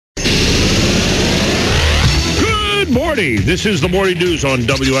6:40. This is the morning news on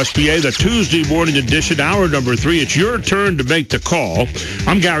WSBA, the Tuesday morning edition, hour number 3. It's your turn to make the call.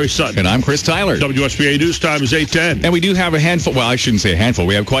 I'm Gary Sutton. And I'm Chris Tyler. WSBA news time is 8:10. And we do have a handful. Well, I shouldn't say a handful.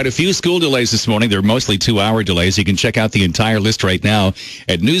 We have quite a few school delays this morning. They're mostly 2-hour delays. You can check out the entire list right now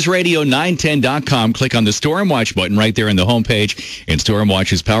at newsradio910.com. Click on the Storm Watch button right there in the homepage. And Storm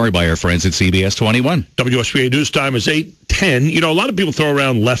Watch is powered by our friends at CBS 21. WSBA news time is 8:10. You know, a lot of people throw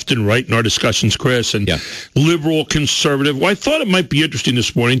around left and right in our discussions, Chris, and liberal, conservative. Well, I thought it might be interesting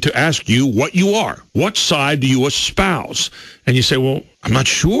this morning to ask you what you are. What side do you espouse? And you say, well, I'm not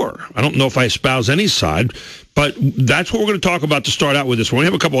sure. I don't know if I espouse any side. But that's what we're going to talk about to start out with this morning.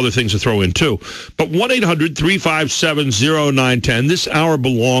 We have a couple other things to throw in, too. But 1-800-357-0910. This hour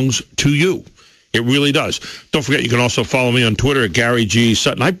belongs to you. It really does. Don't forget, you can also follow me on Twitter at Gary G.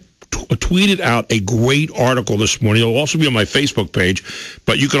 Sutton. I tweeted out a great article this morning. It'll also be on my Facebook page,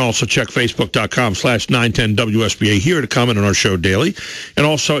 but you can also check facebook.com/910WSBA here to comment on our show daily, and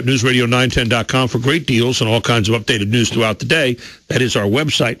also at newsradio910.com for great deals and all kinds of updated news throughout the day. That is our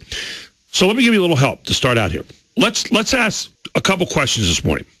website. So let me give you a little help to start out here. Let's ask a couple questions this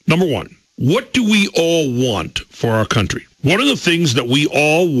morning. Number one, what do we all want for our country? What are the things that we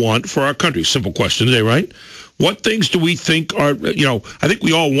all want for our country? Simple question today, right? What things do we think are, I think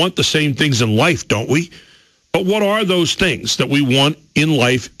we all want the same things in life, don't we? But what are those things that we want in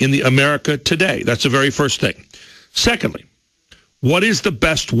life in the America today? That's the very first thing. Secondly, what is the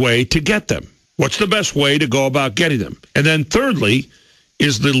best way to get them? What's the best way to go about getting them? And then thirdly,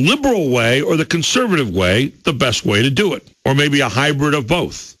 is the liberal way or the conservative way the best way to do it? Or maybe a hybrid of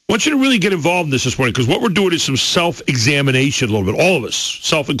both? I want you to really get involved in this morning, because what we're doing is some self-examination a little bit, all of us,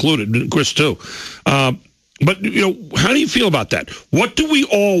 self-included, and Chris too. But, how do you feel about that? What do we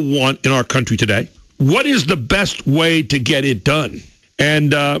all want in our country today? What is the best way to get it done?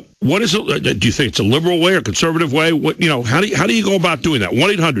 And what is it? Do you think it's a liberal way or conservative way? How do you go about doing that?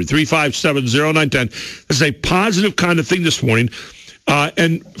 1-800-357-0910. This is a positive kind of thing this morning.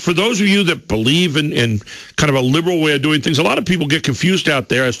 And for those of you that believe in kind of a liberal way of doing things, a lot of people get confused out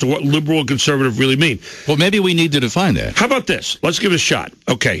there as to what liberal and conservative really mean. Well, maybe we need to define that. How about this? Let's give it a shot.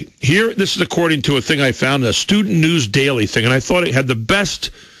 Okay, this is according to a thing I found, a Student News Daily thing, and I thought it had the best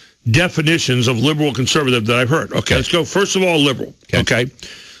definitions of liberal conservative that I've heard. Okay, let's go. First of all, liberal. Okay.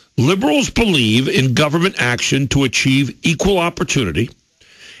 Liberals believe in government action to achieve equal opportunity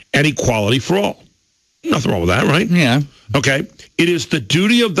and equality for all. Nothing wrong with that, right? Yeah. Okay. It is the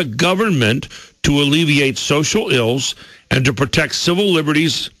duty of the government to alleviate social ills and to protect civil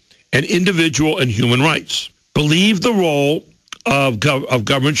liberties and individual and human rights. Believe the role of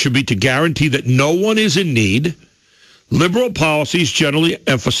government should be to guarantee that no one is in need. Liberal policies generally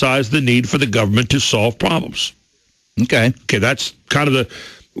emphasize the need for the government to solve problems. Okay. Okay, that's kind of the,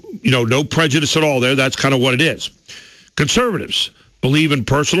 no prejudice at all there. That's kind of what it is. Conservatives believe in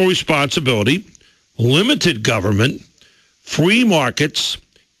personal responsibility, limited government, free markets,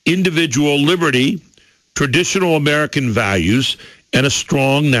 individual liberty, traditional American values, and a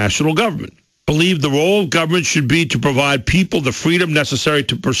strong national government. Believe the role of government should be to provide people the freedom necessary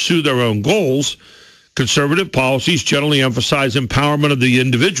to pursue their own goals. Conservative policies generally emphasize empowerment of the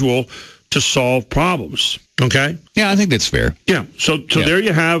individual to solve problems. Okay? Yeah, I think that's fair. Yeah. So there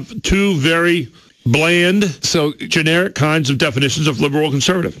you have two very bland, generic kinds of definitions of liberal and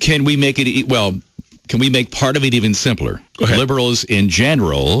conservative. Can we make it, can we make part of it even simpler? Liberals in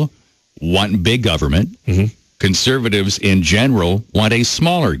general want big government. Mm-hmm. Conservatives in general want a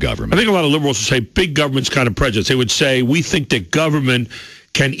smaller government. I think a lot of liberals would say big government's kind of prejudice. They would say, we think that government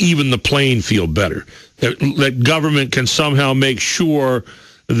can even the playing field better. That government can somehow make sure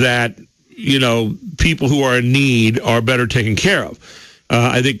that, people who are in need are better taken care of.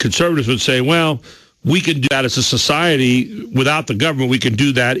 I think conservatives would say, well, we can do that as a society without the government. We can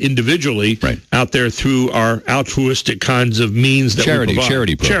do that individually out there through our altruistic kinds of means that we provide.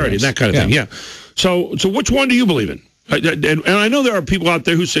 Charity, that kind of thing. Yeah. So which one do you believe in? And I know there are people out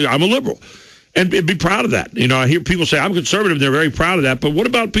there who say I'm a liberal, and be proud of that. I hear people say I'm conservative. They're very proud of that. But what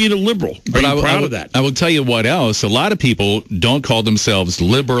about being a liberal? Are you proud of that? I will tell you what else. A lot of people don't call themselves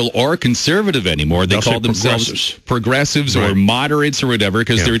liberal or conservative anymore. They call themselves progressives or moderates or whatever,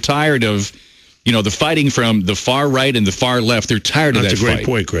 because they're tired of the fighting from the far right and the far left. They're tired of that fight. That's a great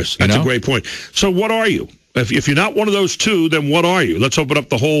point, Chris. That's a great point. So what are you? If you're not one of those two, then what are you? Let's open up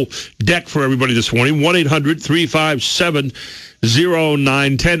the whole deck for everybody this morning.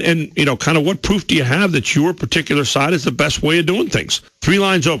 1-800-357-0910. And, kind of what proof do you have that your particular side is the best way of doing things? 3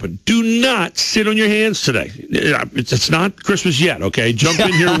 lines open. Do not sit on your hands today. It's not Christmas yet, okay? Jump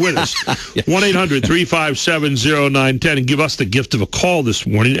in here with us. 1-800-357-0910 and give us the gift of a call this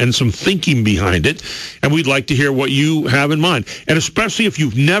morning and some thinking behind it. And we'd like to hear what you have in mind. And especially if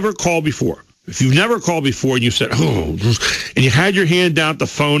you've never called before. If you've never called before and you said, oh, and you had your hand down at the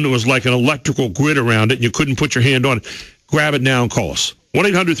phone, it was like an electrical grid around it, and you couldn't put your hand on it, grab it now and call us.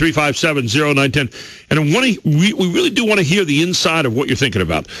 1-800-357-0910. And we really do want to hear the inside of what you're thinking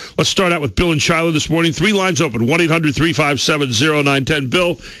about. Let's start out with Bill in Shiloh this morning. 3 lines open, 1-800-357-0910.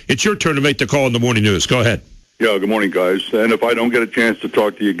 Bill, it's your turn to make the call in the morning news. Go ahead. Yeah, good morning, guys. And if I don't get a chance to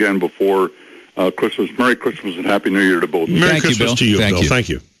talk to you again before Christmas, Merry Christmas and Happy New Year to both. Merry Christmas to you, Bill. Thank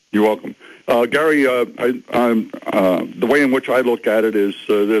you. You're welcome. Gary, the way in which I look at it is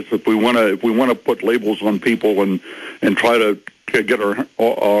this: if we want to put labels on people and try to get our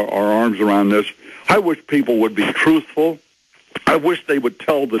arms around this, I wish people would be truthful. I wish they would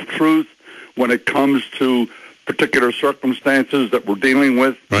tell the truth when it comes to particular circumstances that we're dealing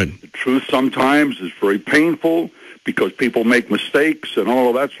with. Right. The truth sometimes is very painful because people make mistakes and all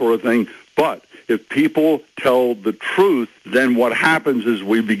of that sort of thing. But if people tell the truth, then what happens is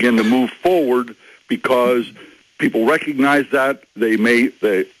we begin to move forward because people recognize that. They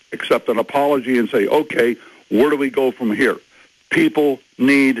accept an apology and say, okay, where do we go from here? People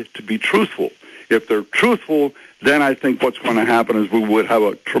need to be truthful. If they're truthful, then I think what's going to happen is we would have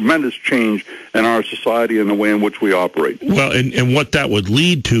a tremendous change in our society and the way in which we operate. Well, and what that would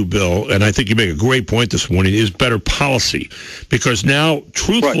lead to, Bill, and I think you make a great point this morning, is better policy. Because now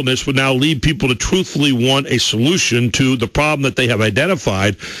truthfulness would now lead people to truthfully want a solution to the problem that they have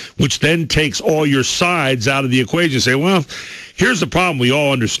identified, which then takes all your sides out of the equation. Say, well, here's the problem we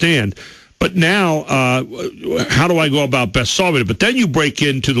all understand. But now, how do I go about best solving it? But then you break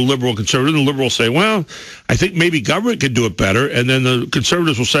into the liberal conservative, and the liberals say, well, I think maybe government could do it better. And then the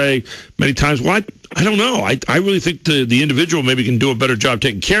conservatives will say many times, well, I don't know. I really think the individual maybe can do a better job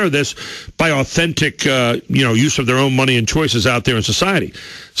taking care of this by authentic, use of their own money and choices out there in society.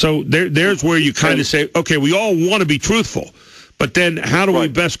 So there's where you kind of say, okay, we all want to be truthful. But then how do we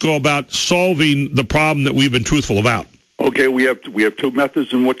best go about solving the problem that we've been truthful about? Okay, we have 2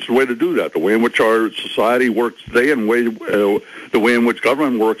 methods in which the way to do that. The way in which our society works today and the way in which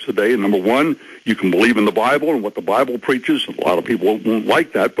government works today. And number one, you can believe in the Bible and what the Bible preaches. A lot of people won't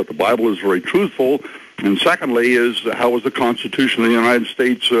like that, but the Bible is very truthful. And secondly is, how was the Constitution of the United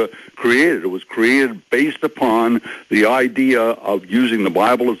States created? It was created based upon the idea of using the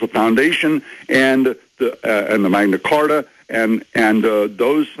Bible as the foundation and the Magna Carta, and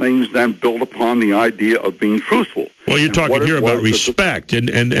those things then build upon the idea of being truthful. Well, you're talking here about respect, and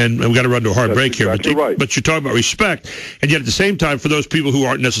we've got to run to a hard break here. Exactly right. But you're talking about respect, and yet at the same time, for those people who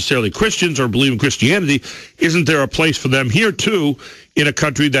aren't necessarily Christians or believe in Christianity, isn't there a place for them here, too, in a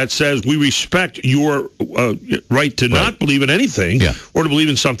country that says we respect your right to not believe in anything or to believe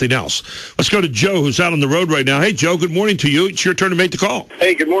in something else? Let's go to Joe, who's out on the road right now. Hey, Joe, good morning to you. It's your turn to make the call.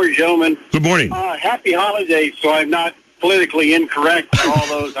 Hey, good morning, gentlemen. Good morning. Happy holidays, so I'm not politically incorrect to all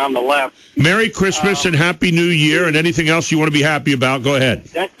those on the left. Merry Christmas and Happy New Year, and anything else you want to be happy about, go ahead.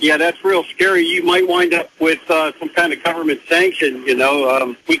 That's real scary. You might wind up with some kind of government sanction,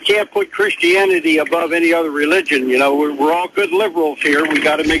 We can't put Christianity above any other religion, We're all good liberals here. We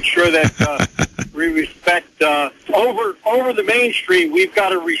got to make sure that we respect, over the mainstream, we've got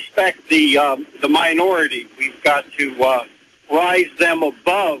to respect the minority. We've got to rise them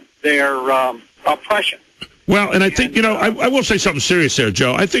above their oppression. Well, and I think, I will say something serious there,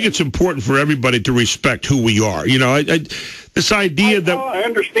 Joe. I think it's important for everybody to respect who we are. This idea that... I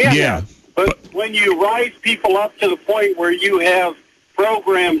understand that. But when you rise people up to the point where you have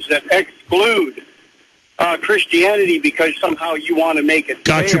programs that exclude Christianity because somehow you want to make it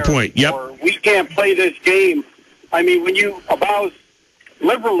Got fair, your point, yep. Or we can't play this game. I mean, when you espouse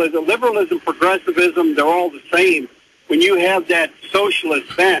liberalism, progressivism, they're all the same. When you have that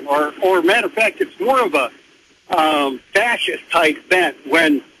socialist bent, or matter of fact, it's more of a fascist type bent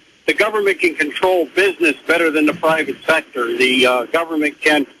when the government can control business better than the private sector. The government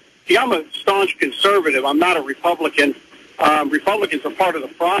can... See, I'm a staunch conservative. I'm not a Republican. Republicans are part of the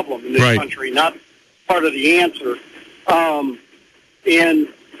problem in this country, not part of the answer. And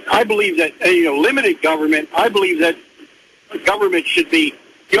I believe that, limited government, I believe that government should be...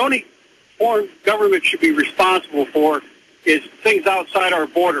 The only form government should be responsible for is things outside our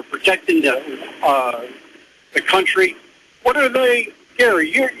border, protecting the country. What are they,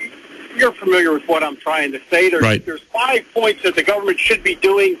 Gary? you're familiar with what I'm trying to say. There's 5 points that the government should be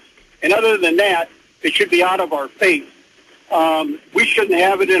doing, and other than that, it should be out of our face. We shouldn't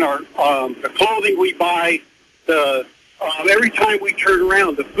have it in our the clothing we buy. Every time we turn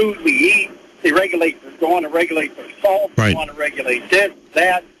around, the food we eat, they want to regulate their salt. They want to regulate this,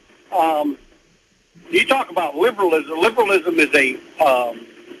 that. You talk about liberalism. Liberalism is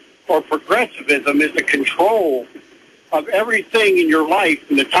or progressivism is the control of everything in your life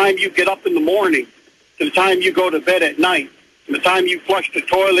from the time you get up in the morning to the time you go to bed at night, from the time you flush the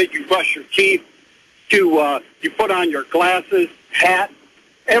toilet, you brush your teeth, to you put on your glasses, hat.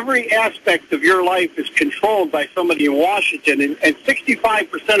 Every aspect of your life is controlled by somebody in Washington, and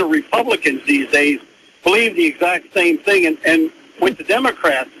 65% of Republicans these days believe the exact same thing, and with the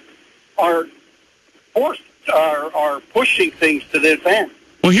Democrats are pushing things to this end.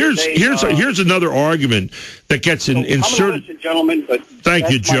 Well, here's another argument that gets inserted. Listen, gentlemen, but thank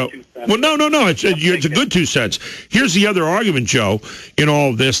you, Joe. Well, no. It's a good 2 cents. Here's the other argument, Joe, in all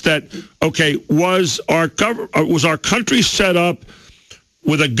of this. That was our country set up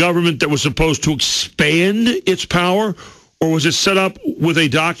with a government that was supposed to expand its power, or was it set up with a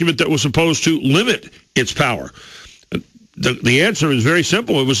document that was supposed to limit its power? The answer is very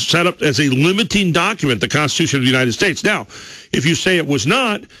simple. It was set up as a limiting document, the Constitution of the United States. Now, if you say it was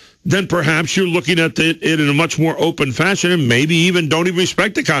not, then perhaps you're looking at it in a much more open fashion and maybe even don't even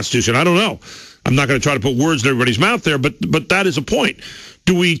respect the Constitution. I don't know. I'm not going to try to put words in everybody's mouth there, but that is a point.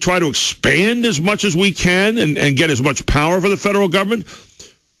 Do we try to expand as much as we can and get as much power for the federal government?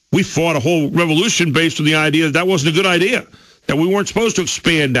 We fought a whole revolution based on the idea that wasn't a good idea, that we weren't supposed to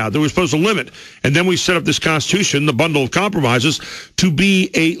expand out, that we were supposed to limit. And then we set up this Constitution, the bundle of compromises, to be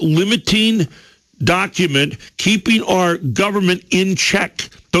a limiting document, keeping our government in check,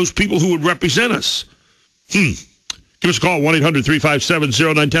 those people who would represent us. Give us a call,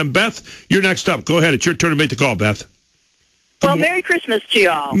 1-800-357-0910. Beth, you're next up. Go ahead. It's your turn to make the call, Beth. Well, Merry Christmas to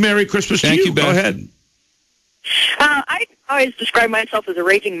y'all. Merry Christmas to you. Beth. Go ahead. I always describe myself as a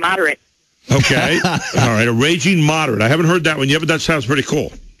raging moderate. Okay. All right, a raging moderate. I haven't heard that one yet, but that sounds pretty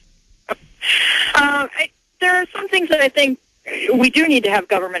cool. There are some things that I think we do need to have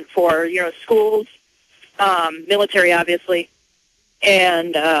government for, schools, military, obviously,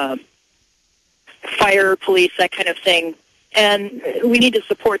 and fire, police, that kind of thing. And we need to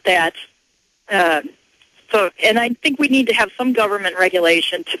support that. And I think we need to have some government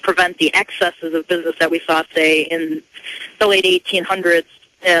regulation to prevent the excesses of business that we saw, say, in the late 1800s,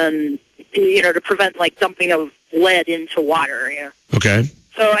 and to prevent like dumping of lead into water. Okay.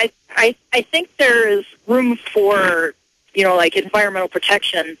 So I think there is room for like environmental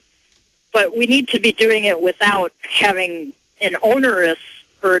protection, but we need to be doing it without having an onerous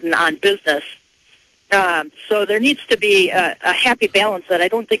burden on business. So there needs to be a happy balance that I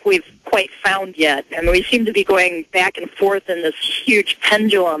don't think we've quite found yet. And we seem to be going back and forth in this huge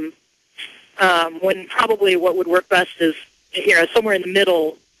pendulum, when probably what would work best is, somewhere in the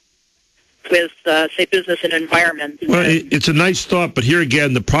middle with, say, business and environment. Well, it's a nice thought, but here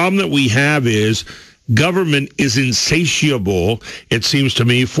again, the problem that we have is government is insatiable, it seems to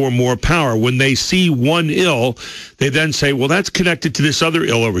me, for more power. When they see one ill, they then say, well, that's connected to this other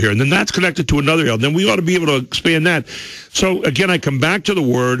ill over here, and then that's connected to another ill. Then we ought to be able to expand that. So, again, I come back to the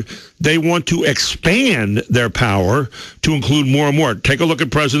word, they want to expand their power to include more and more. Take a look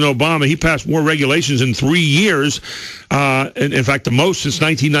at President Obama. He passed more regulations in 3 years, in fact, the most since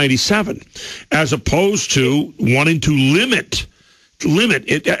 1997, as opposed to wanting to limit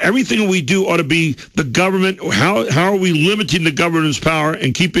it. Everything we do ought to be the government. How are we limiting the government's power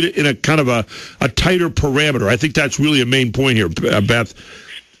and keeping it in a kind of a tighter parameter? I think that's really a main point here, Beth.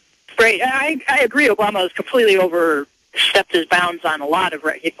 Right. I agree. Obama has completely overstepped his bounds on a lot of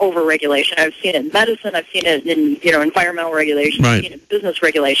over-regulation. I've seen it in medicine. I've seen it in environmental regulations. Right. I've seen it in business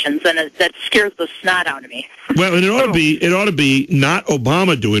regulations, and that scares the snot out of me. Well, and it ought to be not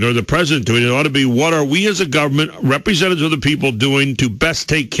Obama doing it or the president doing it. It ought to be what are we as a government, representatives of the people, doing to best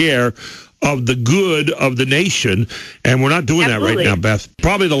take care of the good of the nation, and we're not doing Absolutely. that right now, Beth.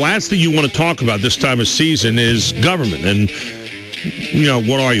 Probably the last thing you want to talk about this time of season is government, and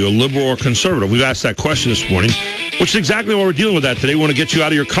what are you, a liberal or conservative? We've asked that question this morning, which is exactly why we're dealing with that today. We want to get you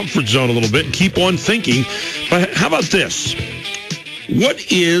out of your comfort zone a little bit and keep on thinking. But how about this? What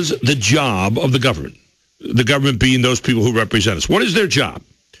is the job of the government? The government being those people who represent us. What is their job?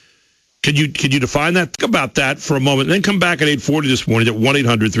 Could you define that? Think about that for a moment, and then come back at 8:40 this morning at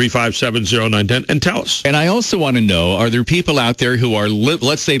 1-800-357-0910 and tell us. And I also want to know, are there people out there who are,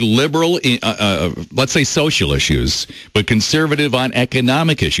 let's say, liberal, let's say social issues, but conservative on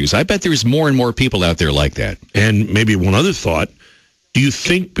economic issues? I bet there's more and more people out there like that. And maybe one other thought, Do you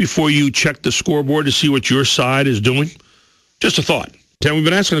think before you check the scoreboard to see what your side is doing? Just a thought. Tim, we've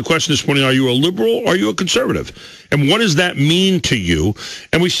been asking the question this morning, are you a liberal or are you a conservative? And what does that mean to you?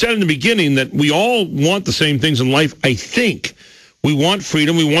 And we said in the beginning that we all want the same things in life, I think. We want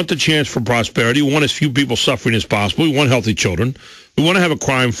freedom. We want the chance for prosperity. We want as few people suffering as possible. We want healthy children. We want to have a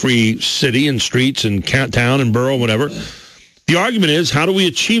crime-free city and streets and town and borough, whatever. The argument is, how do we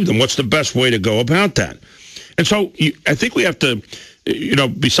achieve them? What's the best way to go about that? And so I think we have to,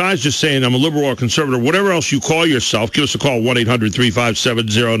 besides just saying I'm a liberal or conservative, whatever else you call yourself, give us a call,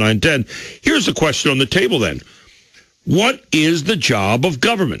 1-800-357-0910. Here's the question on the table then. What is the job of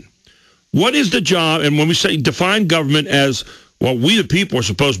government? What is the job, and when we say define government as, well, we the people are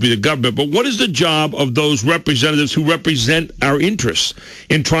supposed to be the government, but what is the job of those representatives who represent our interests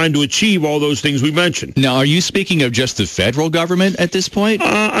in trying to achieve all those things we mentioned? Now, are you speaking of just the federal government at this point?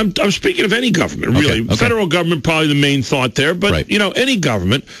 I'm speaking of any government, really. Okay. Federal government, probably the main thought there, but, Right. Any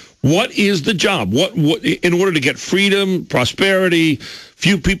government. What is the job? What in order to get freedom, prosperity,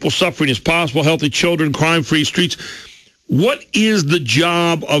 few people suffering as possible, healthy children, crime-free streets, what is the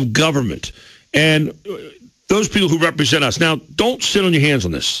job of government? And those people who represent us. Now, don't sit on your hands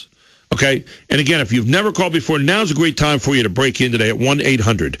on this, okay? And again, if you've never called before, now's a great time for you to break in today at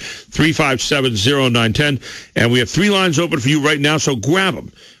 1-800-357-0910. And we have 3 lines open for you right now, so grab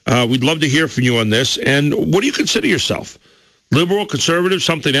them. We'd love to hear from you on this. And what do you consider yourself? Liberal, conservative,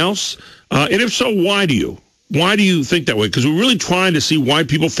 something else? And if so, why do you? Why do you think that way? Because we're really trying to see why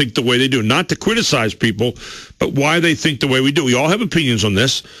people think the way they do. Not to criticize people, but why they think the way we do. We all have opinions on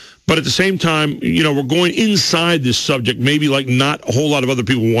this. But at the same time, we're going inside this subject, maybe like not a whole lot of other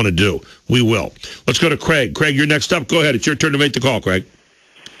people want to do. We will. Let's go to Craig. Craig, you're next up. Go ahead. It's your turn to make the call, Craig.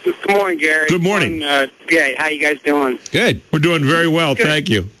 Good morning, Gary. Good morning. How you guys doing? Good. We're doing very well. Good. Thank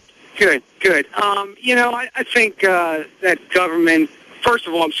you. Good. I think that government, first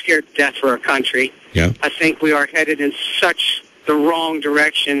of all, I'm scared to death for our country. Yeah. I think we are headed in such the wrong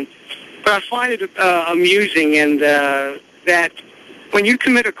direction. But I find it amusing and that when you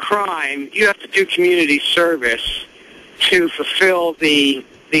commit a crime, you have to do community service to fulfill the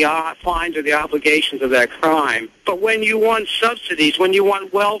fines or the obligations of that crime. But when you want subsidies, when you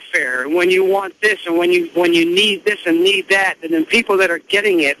want welfare, and when you want this, and when you need this and need that, and then people that are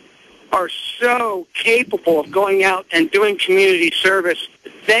getting it are so capable of going out and doing community service,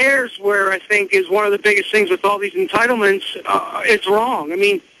 there's where I think is one of the biggest things with all these entitlements. It's wrong. I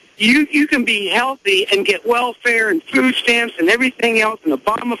mean, you can be healthy and get welfare and food stamps and everything else and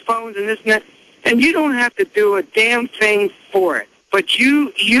Obama phones and this and that, and you don't have to do a damn thing for it. But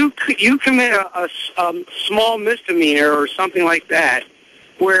you commit a small misdemeanor or something like that,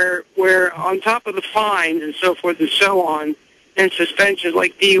 where on top of the fines and so forth and so on, and suspensions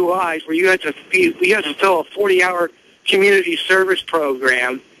like DUIs, where you have to fill a 40-hour community service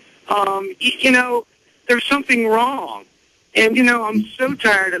program, there's something wrong. And, I'm so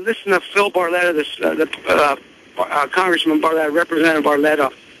tired of listening to Phil Barletta, Congressman Barletta, Representative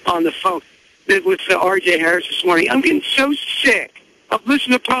Barletta on the phone with R.J. Harris this morning. I'm getting so sick of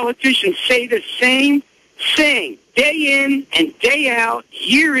listening to politicians say the same thing day in and day out,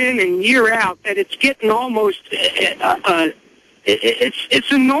 year in and year out, that it's getting almost,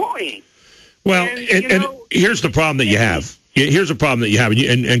 it's annoying. Well, and here's the problem that you have. Here's the problem that you have.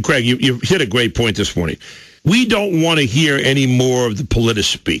 And Craig, you hit a great point this morning. We don't want to hear any more of the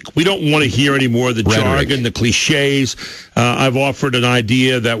politic-speak. We don't want to hear any more of the jargon, the cliches. I've offered an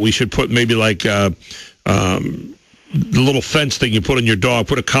idea that we should put maybe like the little fence thing you put on your dog,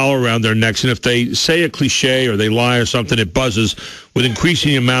 put a collar around their necks, and if they say a cliche or they lie or something, it buzzes with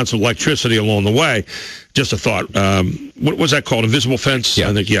increasing amounts of electricity along the way. Just a thought. What was that called? Invisible fence? Yeah.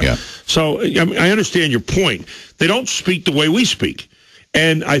 I think, yeah. So I understand your point. They don't speak the way we speak.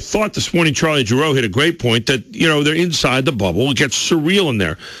 And I thought this morning Charlie Giroux hit a great point that, they're inside the bubble. It gets surreal in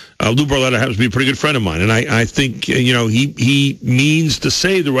there. Lou Barletta happens to be a pretty good friend of mine. And I think, he means to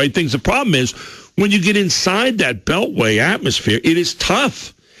say the right things. The problem is when you get inside that beltway atmosphere, it is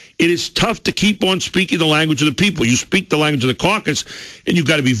tough. It is tough to keep on speaking the language of the people. You speak the language of the caucus, and you've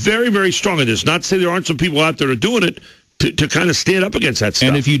got to be very, very strong in this. Not to say there aren't some people out there that are doing it to kind of stand up against that stuff.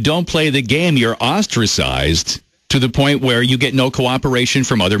 And if you don't play the game, you're ostracized to the point where you get no cooperation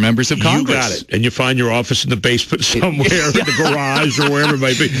from other members of Congress. You got it. And you find your office in the basement somewhere, in the garage, or wherever it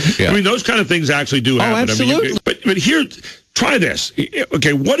might be. Yeah. I mean, those kind of things actually do happen. Oh, absolutely. I mean, but here, try this.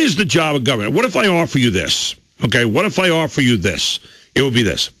 Okay, what is the job of government? What if I offer you this? Okay, what if I offer you this? It would be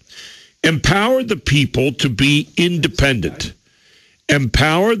this. Empower the people to be independent.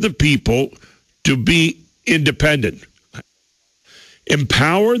 Empower the people to be independent.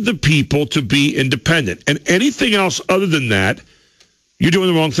 Empower the people to be independent. And anything else other than that, you're doing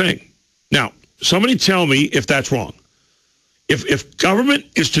the wrong thing. Now, somebody tell me if that's wrong. If government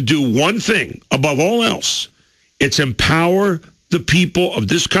is to do one thing above all else, it's empower the people of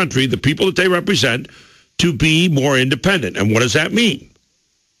this country, the people that they represent, to be more independent. And what does that mean?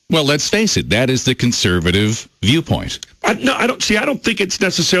 Well, let's face it. That is the conservative viewpoint. I don't think it's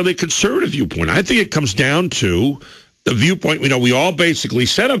necessarily a conservative viewpoint. I think it comes down to the viewpoint, we all basically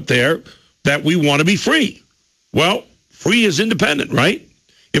set up there that we want to be free. Well, free is independent, right?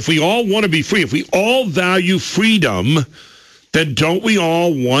 If we all want to be free, if we all value freedom, then don't we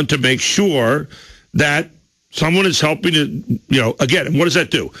all want to make sure that someone is helping to, again, and what does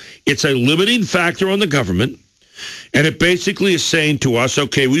that do? It's a limiting factor on the government, and it basically is saying to us,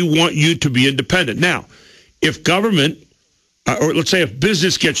 okay, we want you to be independent. Now, if government, or let's say if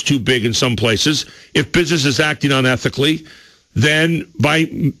business gets too big in some places, if business is acting unethically, then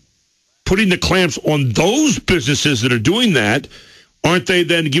by putting the clamps on those businesses that are doing that, aren't they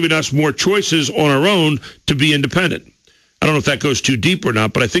then giving us more choices on our own to be independent? I don't know if that goes too deep or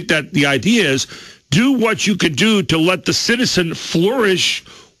not, but I think that the idea is do what you can do to let the citizen flourish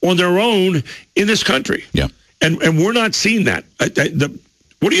on their own in this country. Yeah. And we're not seeing that.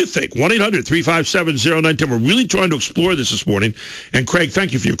 What do you think? 1-800-357-0910. We're really trying to explore this morning. And Craig,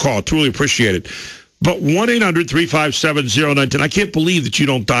 thank you for your call. Truly appreciate it. But 1-800-357-0910. I can't believe that you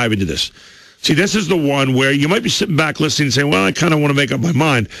don't dive into this. See, this is the one where you might be sitting back listening and saying, well, I kind of want to make up my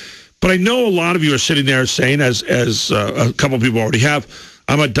mind. But I know a lot of you are sitting there saying, as a couple of people already have,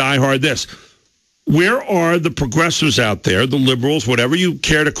 I'm a diehard this. Where are the progressives out there, the liberals, whatever you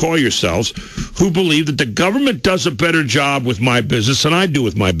care to call yourselves, who believe that the government does a better job with my business than I do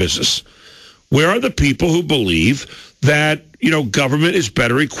with my business? Where are the people who believe that, government is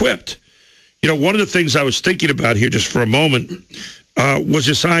better equipped? One of the things I was thinking about here just for a moment was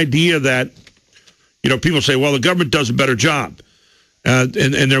this idea that, people say, well, the government does a better job. And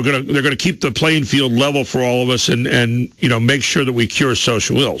they're gonna keep the playing field level for all of us and make sure that we cure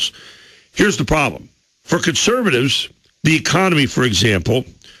social ills. Here's the problem. For conservatives, the economy, for example,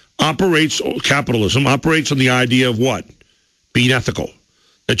 capitalism operates on the idea of what? Being ethical.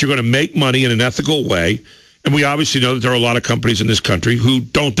 That you're going to make money in an ethical way. And we obviously know that there are a lot of companies in this country who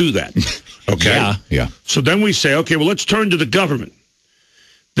don't do that. Okay? Yeah. So then we say, okay, well, let's turn to the government.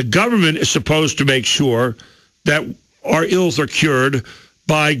 The government is supposed to make sure that our ills are cured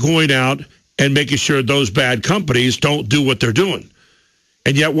by going out and making sure those bad companies don't do what they're doing.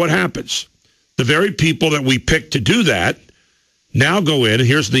 And yet what happens? The very people that we pick to do that now go in, and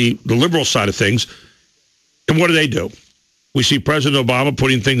here's the liberal side of things, and what do? We see President Obama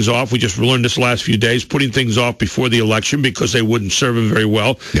putting things off. We just learned this last few days, putting things off before the election because they wouldn't serve him very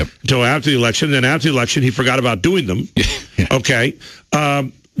well until after the election. And then after the election, he forgot about doing them. Yeah. Okay.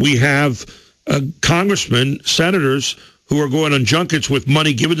 We have congressmen, senators who are going on junkets with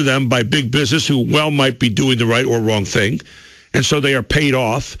money given to them by big business who might be doing the right or wrong thing. And so they are paid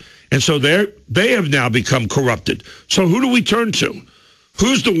off. And so they have now become corrupted. So who do we turn to?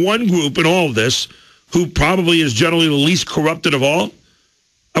 Who's the one group in all of this who probably is generally the least corrupted of all?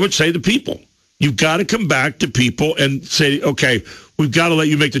 I would say the people. You've got to come back to people and say, okay, we've got to let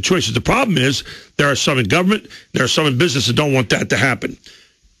you make the choices. The problem is there are some in government, there are some in business that don't want that to happen.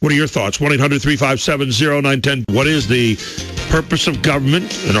 What are your thoughts? 1-800-357-0910. What is the purpose of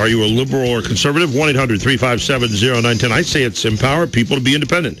government? And are you a liberal or conservative? 1-800-357-0910. I say it's empower people to be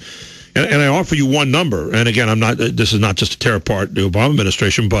independent. And I offer you one number. And again, this is not just to tear apart the Obama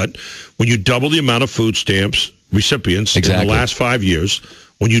administration, but when you double the amount of food stamps recipients in the last 5 years,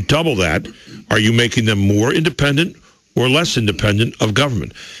 when you double that, are you making them more independent or less independent of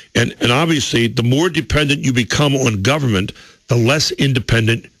government? And obviously, the more dependent you become on government, the less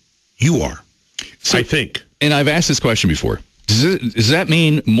independent you are, so, I think. And I've asked this question before. Does that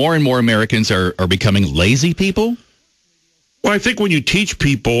mean more and more Americans are becoming lazy people? Well, I think when you teach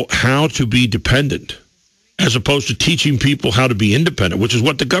people how to be dependent, as opposed to teaching people how to be independent, which is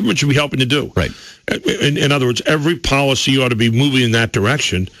what the government should be helping to do. Right. In other words, every policy ought to be moving in that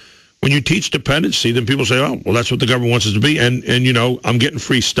direction. When you teach dependency, then people say, oh, well, that's what the government wants us to be. And I'm getting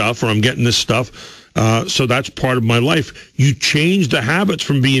free stuff or I'm getting this stuff. So that's part of my life. You change the habits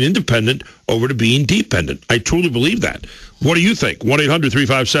from being independent over to being dependent. I truly believe that. What do you think?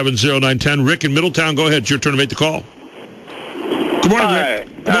 1-800-357-0910. Rick in Middletown, go ahead. It's your turn to make the call. Good morning, Rick.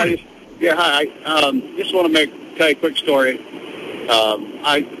 Good morning. Hi. Just want to tell you a quick story.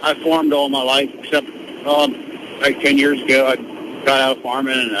 I farmed all my life, except like 10 years ago, I got out of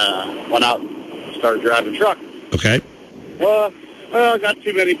farming and went out and started driving a truck. Okay. Well, I got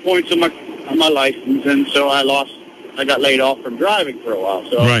too many points on my license, and so I got laid off from driving for a while.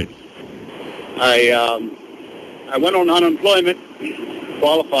 So right. I I went on unemployment,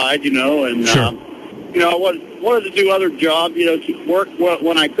 qualified, and Sure. I wanted to do other jobs, to work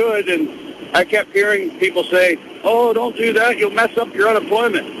when I could, and I kept hearing people say, "Oh, don't do that, you'll mess up your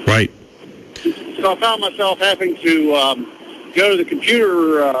unemployment." Right. So I found myself having to go to the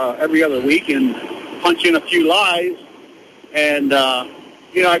computer every other week and punch in a few lies, and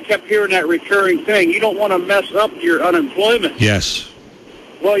I kept hearing that recurring thing: you don't want to mess up your unemployment. Yes.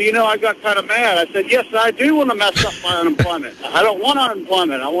 Well, I got kind of mad. I said, yes, I do want to mess up my unemployment. I don't want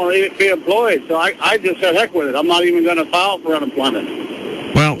unemployment. I want to be employed. So I just said, heck with it. I'm not even going to file for unemployment.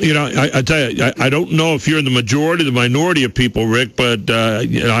 Well, I tell you, I don't know if you're in the majority or the minority of people, Rick, but I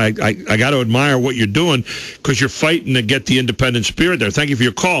got to admire what you're doing because you're fighting to get the independent spirit there. Thank you for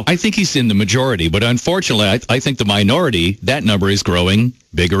your call. I think he's in the majority, but unfortunately, I think the minority, that number is growing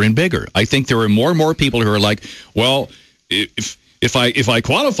bigger and bigger. I think there are more and more people who are like, well, If I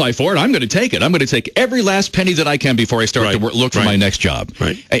qualify for it, I'm going to take it. I'm going to take every last penny that I can before I start to look for my next job.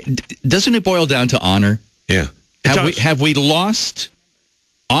 Right. Doesn't it boil down to honor? Yeah. Have we lost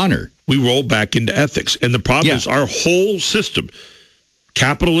honor? We roll back into ethics. And the problem is our whole system,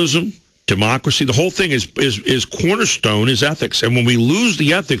 capitalism, democracy, the whole thing is cornerstone is ethics. And when we lose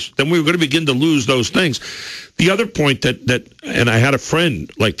the ethics, then we're going to begin to lose those things. The other point that and I had a friend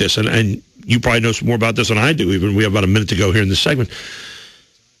like this, and you probably know some more about this than I do, even we have about a minute to go here in this segment.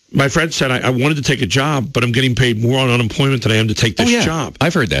 My friend said, I wanted to take a job, but I'm getting paid more on unemployment than I am to take this job.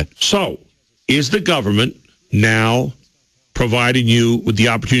 I've heard that. So, is the government now providing you with the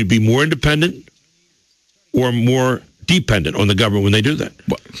opportunity to be more independent or more dependent on the government when they do that?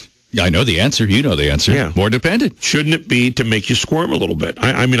 Well, I know the answer. You know the answer. Yeah. More dependent. Shouldn't it be to make you squirm a little bit?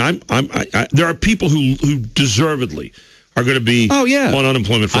 There are people who deservedly are going to be on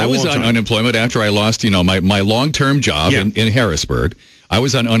unemployment for a long time. I was on unemployment after I lost, my long-term job in Harrisburg. I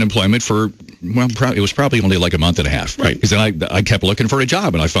was on unemployment for, it was probably only like a month and a half. Right. Because then I kept looking for a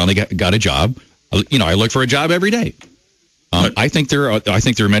job, and I finally got a job. I look for a job every day. I think there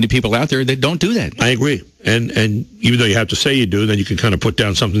are many people out there that don't do that. I agree. And even though you have to say you do, then you can kind of put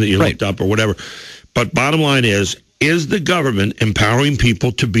down something that you looked up or whatever. But bottom line is the government empowering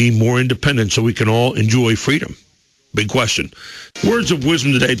people to be more independent so we can all enjoy freedom? Big question. Words of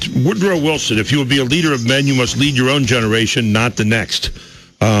wisdom today. Woodrow Wilson, if you will be a leader of men, you must lead your own generation, not the next.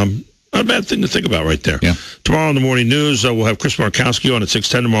 Not a bad thing to think about right there. Yeah. Tomorrow in the morning news, we'll have Chris Markowski on at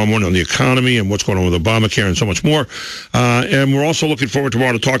 6:10 tomorrow morning on the economy and what's going on with Obamacare and so much more. And we're also looking forward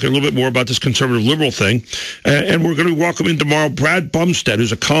tomorrow to talking a little bit more about this conservative liberal thing. And we're going to be welcoming tomorrow Brad Bumstead,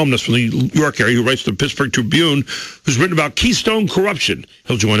 who's a columnist from the New York area who writes the Pittsburgh Tribune, who's written about Keystone corruption.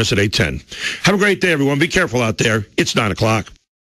 He'll join us at 8:10. Have a great day, everyone. Be careful out there. It's 9 o'clock.